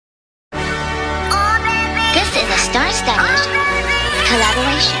Star-studded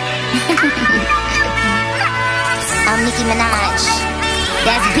collaboration. I'm Nicki Minaj.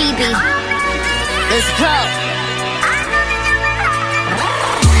 That's BB. It's Pro.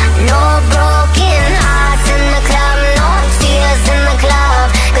 No broken hearts in the club, no tears in the club,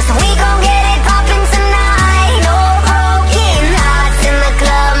 'cause we gon' get it poppin' tonight. No broken hearts in the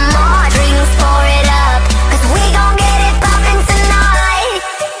club, more drinks, pour it up, 'cause we gon' get it poppin' tonight.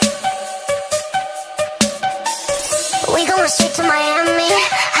 We going straight to Miami.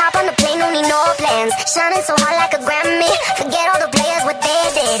 Hop on the plane, don't need no plans. Shining so hot like a Grammy. Forget all the players, what they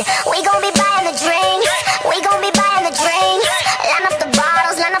did. We gon' be buying the drinks. We gon' be buying the drinks. Line up the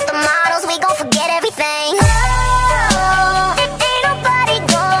bottles, line up the models. We gon' forget everything. Oh, ain't nobody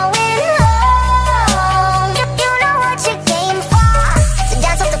going home. You know what you came for. So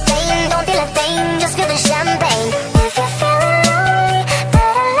dance off the plane, don't feel a thing. Just feel the champagne. If you're feeling lonely,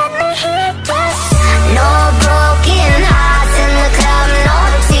 better let me hit this. No broken hearts in the club, no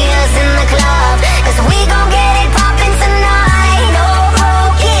tears in the club, 'cause we gon' get it poppin' tonight. No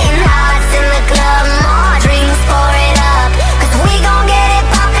broken hearts in the club, more drinks, pour it up, 'cause we gon' get it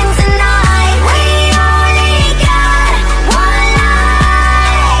poppin' tonight. We only got one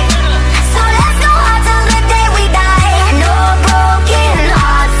life, so let's go hard till the day we die. No broken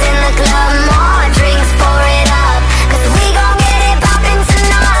hearts in the club, more drinks, pour it up, 'cause we gon' get it poppin'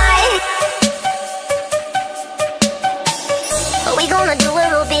 tonight. We gonna do it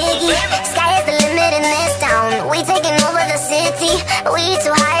real biggie. Sky is the limit in this town. We taking over the city. We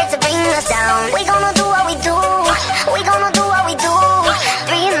too high to bring us down. We gonna do what we do. We gonna do what we do.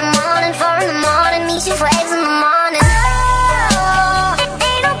 3 in the morning, 4 in the morning. Meet you for eggs in the morning. Oh,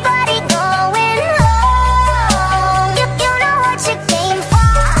 ain't nobody going home. You know what you came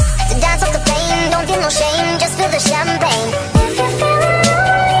for. So dance off the plane, don't feel no shame. Just feel the champagne. If you're feeling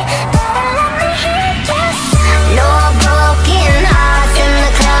lonely, better let me hit this. No broken hearts in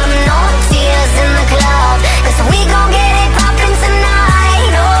the club, no tears in the club, 'cause we gon' get it poppin' tonight.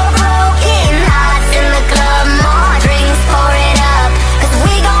 No broken hearts in the club, more drinks, pour it up, 'cause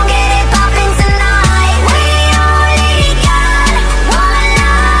we gon' get it poppin' tonight. We only got one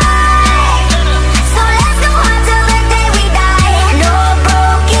life, so let's go hard till the day we die. No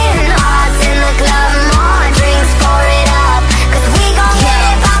broken hearts in the club, more drinks, pour it up, 'cause we gon' get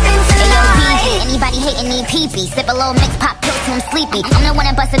it poppin' tonight. Anybody hating need pee-pee. Sip a little mix, pop pills till I'm sleepy. I'm the one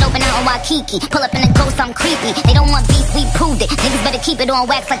that busted open out in Waikiki. Pull up in the ghost, I'm creepy. They don't want beef, we proved it. Niggas better keep it on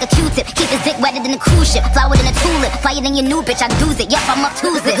wax like a Q-tip. Keep his dick wetter than a cruise ship. Flower than a tulip. Flyer than your new bitch, I do's it. Yup, I'm up to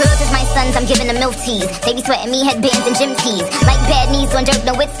it. The girls is my sons, I'm giving them milk teas. They be sweating me headbands and gym tees. Like bad knees on dirt,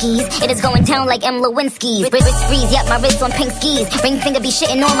 no whiskies. It is going down like M. Lewinsky's. Wrist freeze, yup, my wrist on pink skis. Ring finger be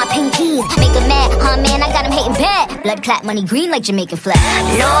shitting on my pinkies. Make him mad, huh man, I got him hating bad. Blood clot, money green like Jamaican flag.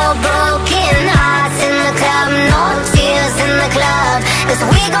 No broken heart.